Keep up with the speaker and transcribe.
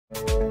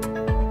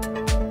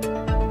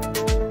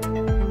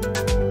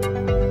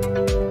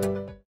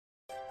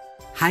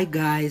Hi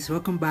guys,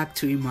 welcome back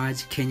to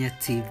Emerge Kenya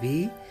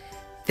TV.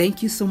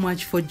 Thank you so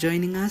much for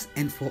joining us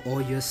and for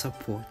all your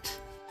support.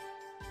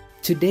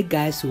 Today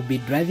guys, we'll be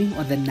driving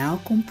on the now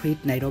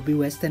complete Nairobi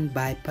Western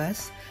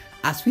Bypass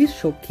as we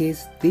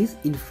showcase this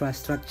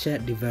infrastructure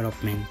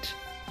development.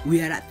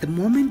 We are at the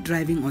moment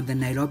driving on the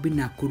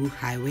Nairobi-Nakuru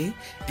highway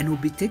and will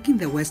be taking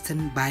the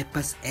Western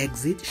Bypass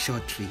exit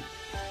shortly.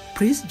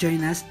 Please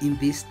join us in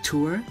this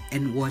tour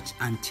and watch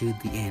until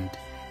the end.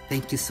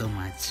 Thank you so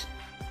much.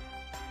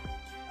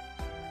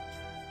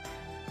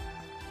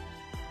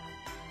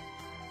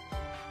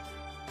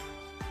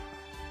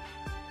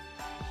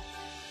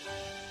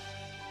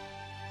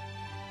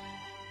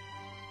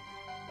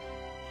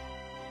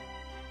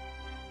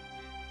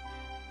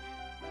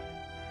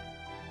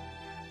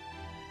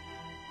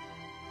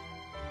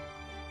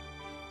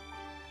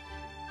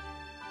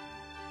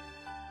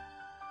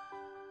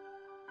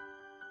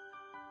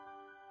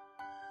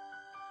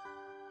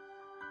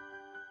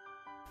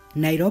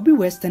 Nairobi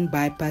Western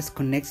Bypass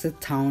connects the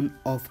town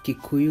of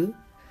Kikuyu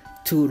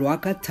to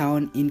Ruaka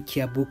town in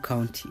Kiambu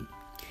County.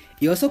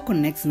 It also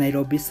connects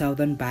Nairobi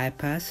Southern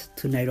Bypass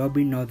to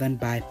Nairobi Northern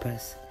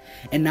Bypass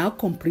and now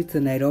completes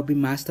the Nairobi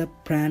Master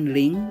Plan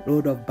Ring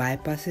Road of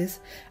bypasses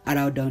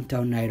around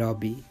downtown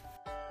Nairobi.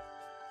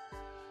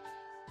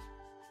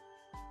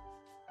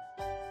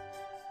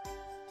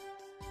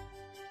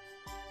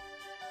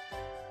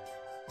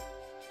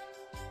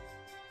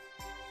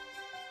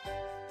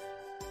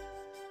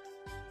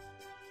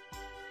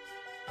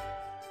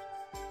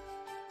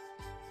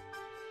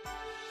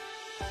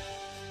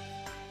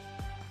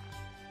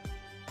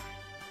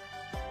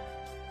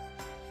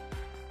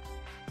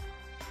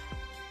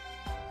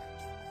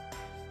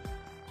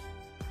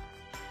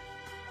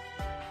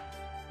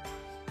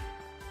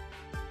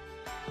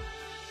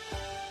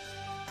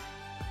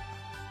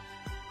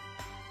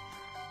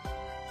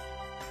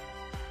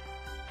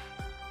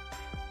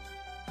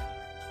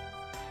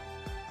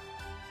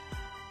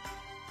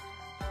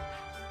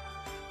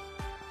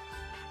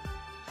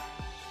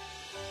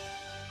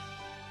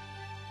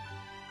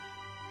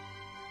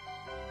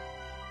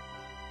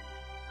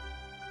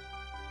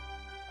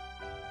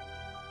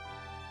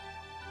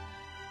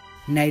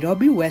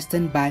 Nairobi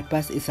Western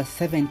Bypass is a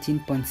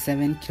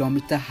 17.7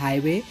 kilometer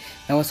highway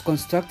that was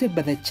constructed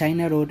by the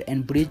China Road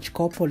and Bridge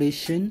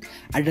Corporation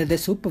under the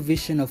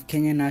supervision of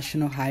Kenya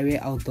National Highway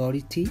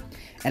Authority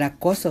at a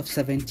cost of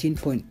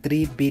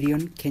 17.3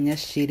 billion Kenya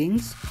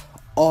shillings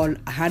or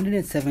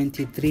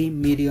 173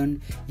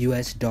 million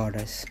US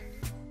dollars.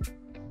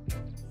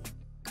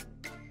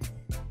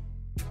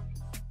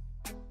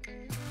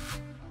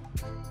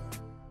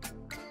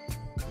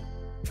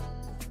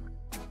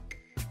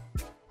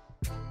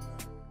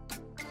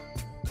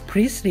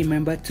 Please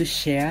remember to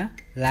share,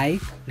 like,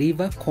 leave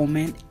a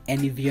comment,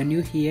 and if you're new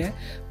here,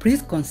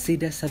 please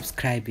consider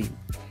subscribing.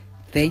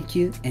 Thank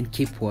you and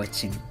keep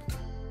watching.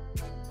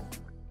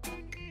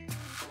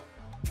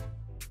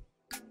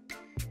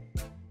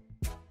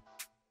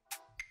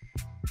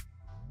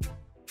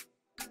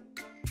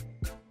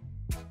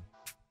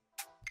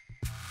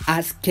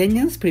 As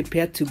Kenyans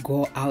prepare to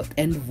go out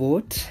and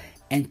vote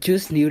and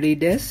choose new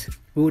leaders,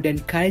 we would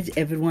encourage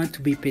everyone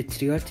to be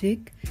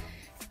patriotic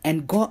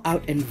and go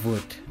out and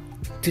vote,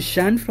 to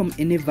shun from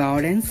any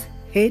violence,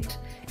 hate,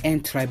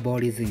 and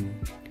tribalism.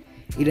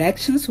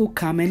 Elections will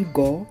come and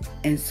go,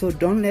 and so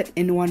don't let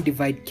anyone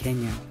divide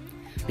Kenya.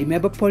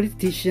 Remember,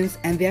 politicians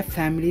and their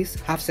families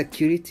have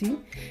security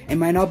and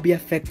might not be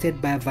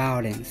affected by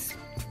violence.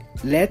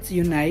 Let's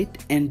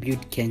unite and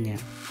build Kenya.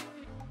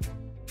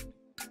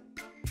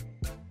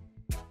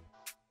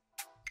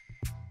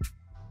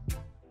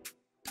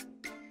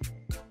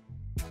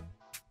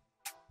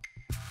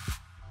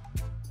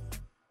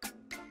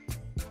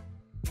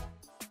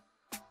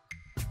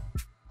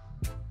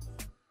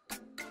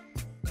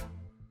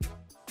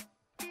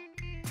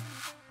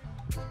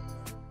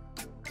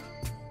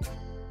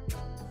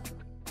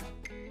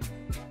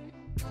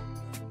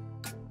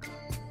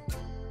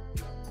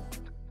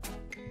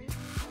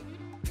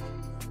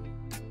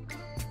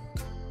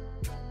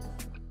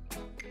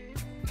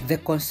 The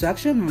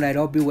construction of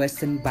Nairobi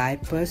Western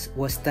Bypass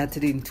was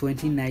started in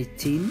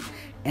 2019,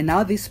 and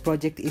now this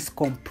project is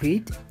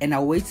complete and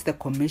awaits the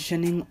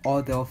commissioning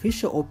or the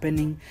official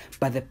opening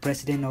by the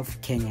President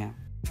of Kenya.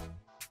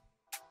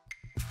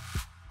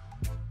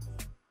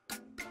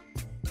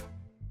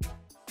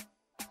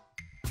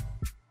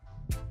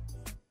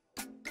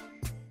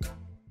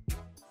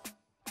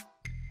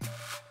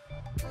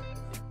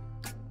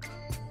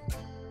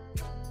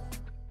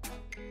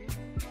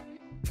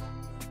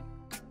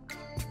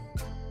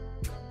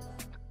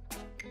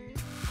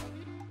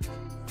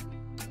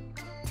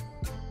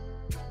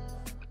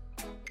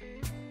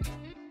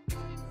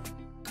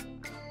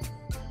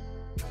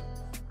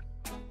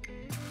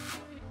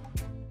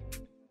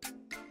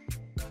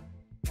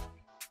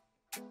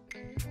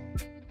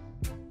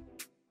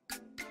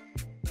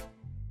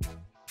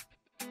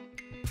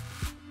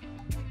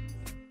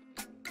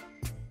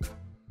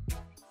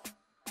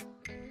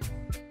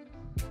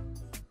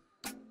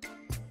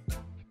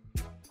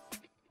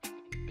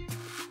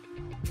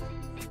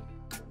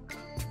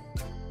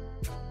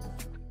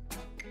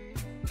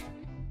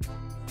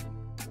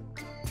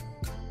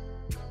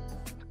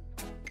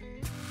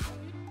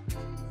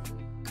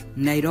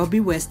 Nairobi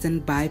Western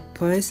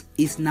Bypass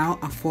is now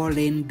a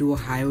 4-lane dual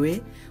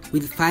highway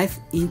with 5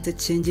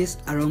 interchanges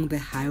along the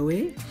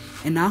highway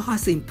and now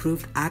has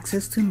improved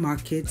access to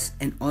markets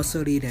and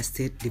also real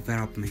estate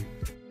development.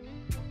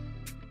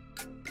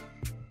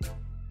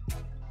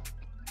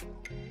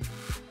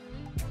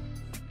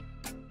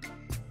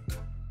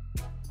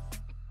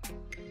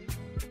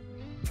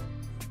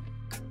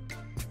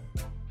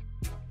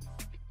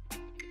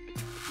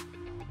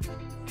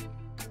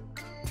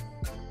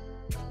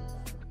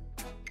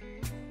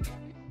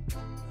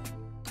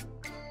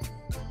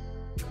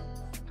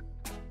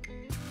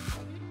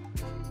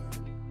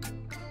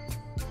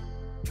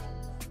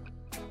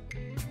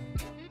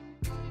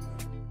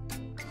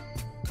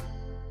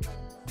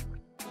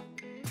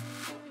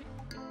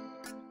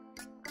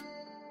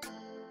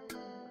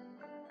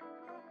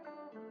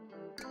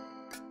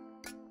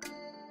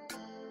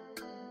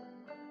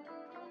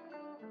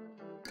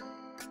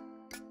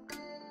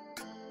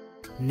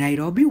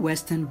 Nairobi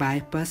Western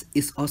Bypass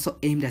is also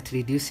aimed at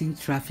reducing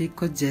traffic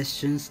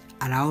congestions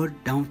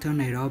around downtown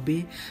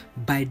Nairobi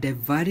by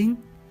diverting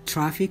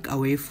traffic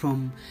away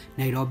from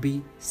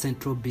Nairobi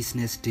Central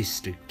Business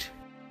District.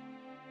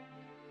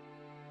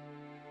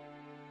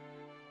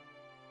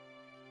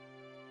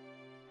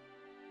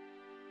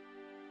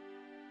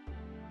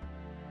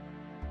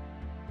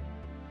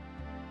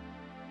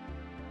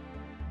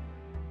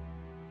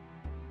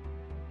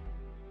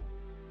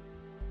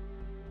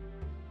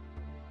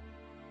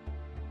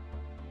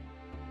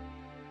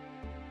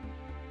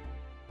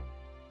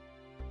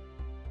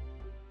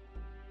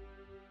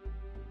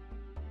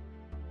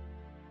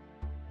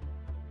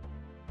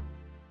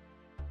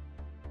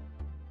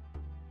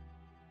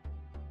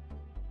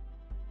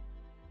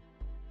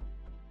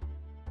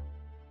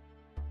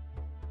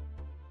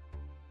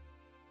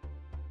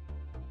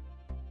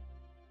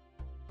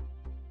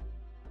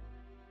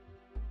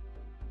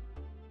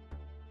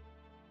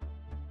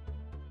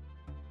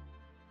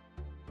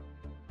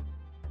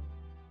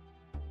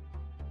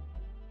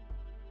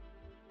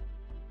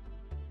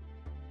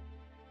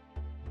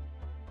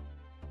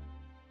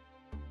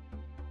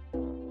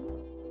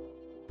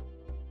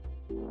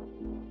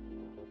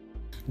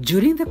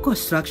 During the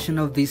construction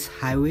of this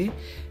highway,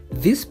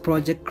 this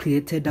project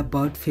created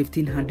about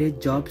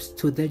 1,500 jobs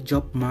to the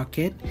job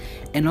market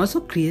and also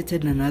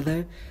created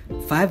another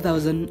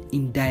 5,000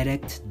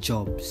 indirect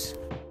jobs.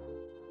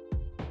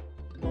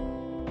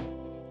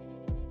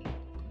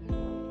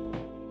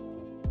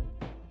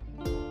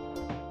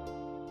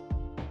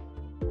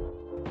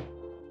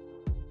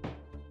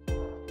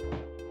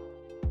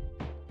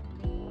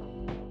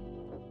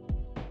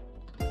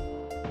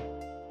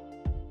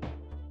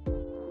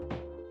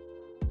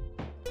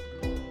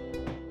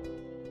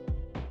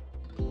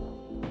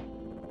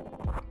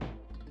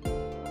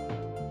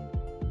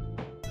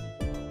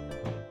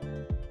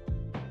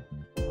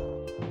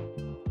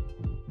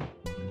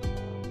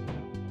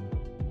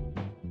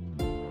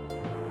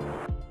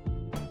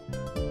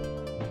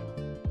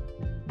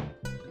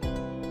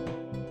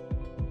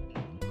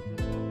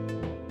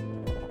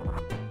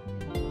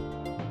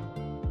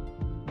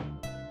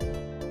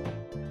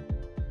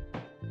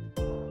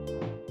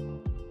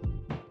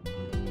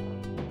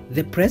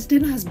 The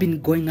president has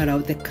been going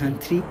around the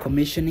country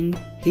commissioning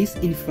his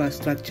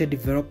infrastructure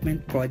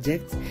development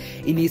projects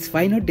in his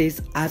final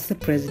days as the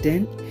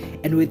president,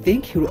 and we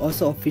think he will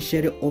also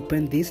officially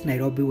open this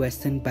Nairobi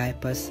Western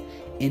Bypass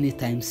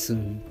anytime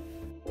soon.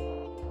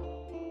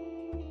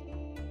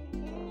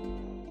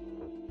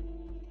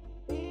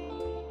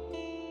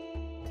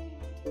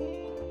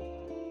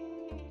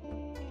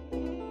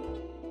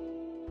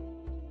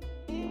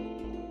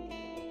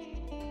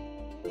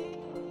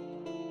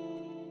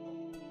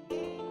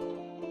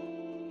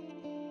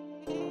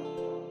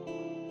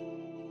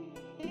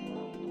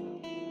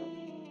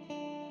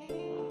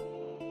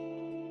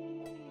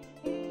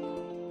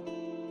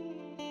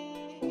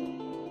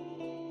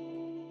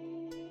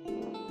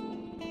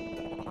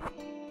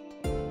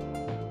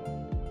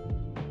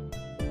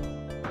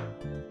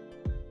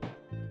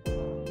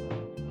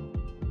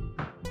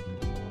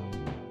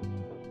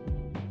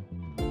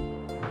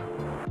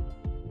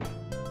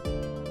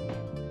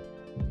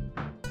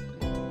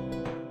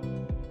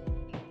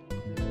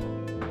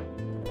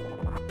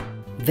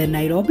 The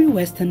Nairobi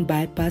Western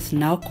Bypass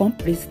now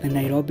completes the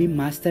Nairobi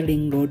Master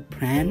Ring Road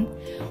Plan,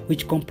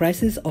 which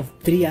comprises of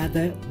 3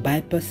 other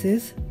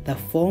bypasses that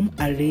form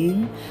a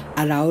ring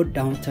around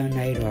downtown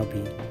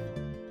Nairobi.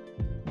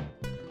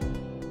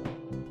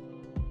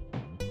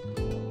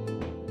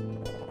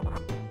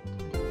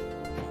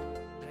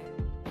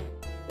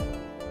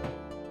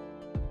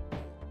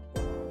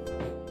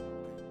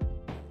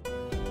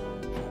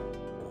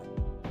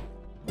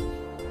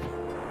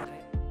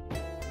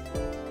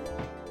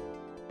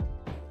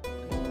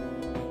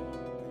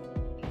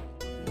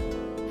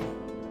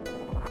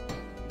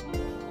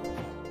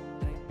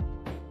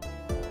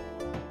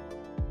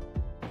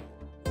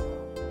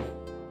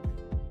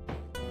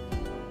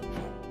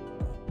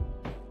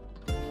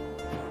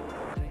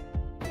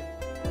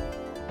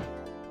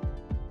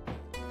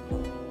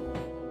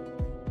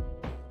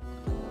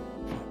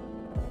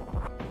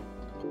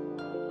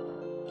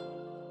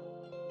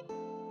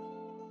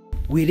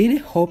 We really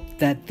hope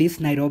that this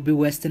Nairobi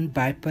Western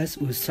Bypass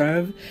will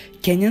serve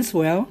Kenyans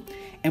well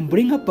and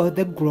bring about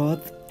the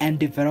growth and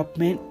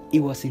development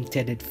it was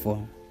intended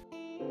for.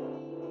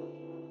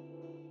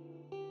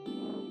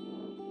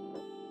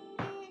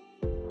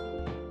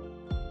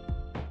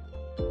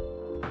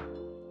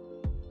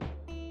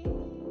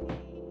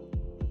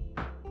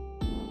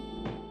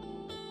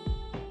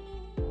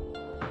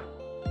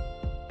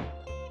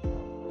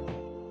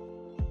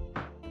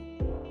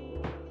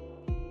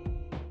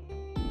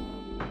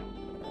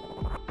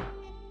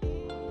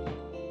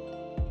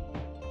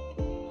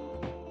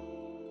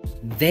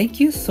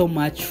 Thank you so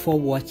much for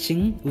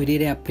watching. We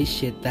really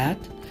appreciate that.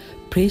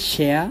 Please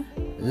share,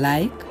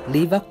 like,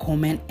 leave a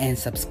comment and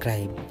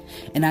subscribe.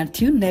 And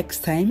until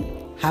next time,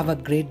 have a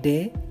great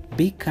day,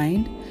 be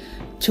kind,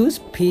 choose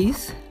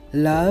peace,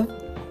 love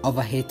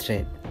over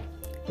hatred.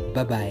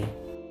 Bye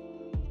bye.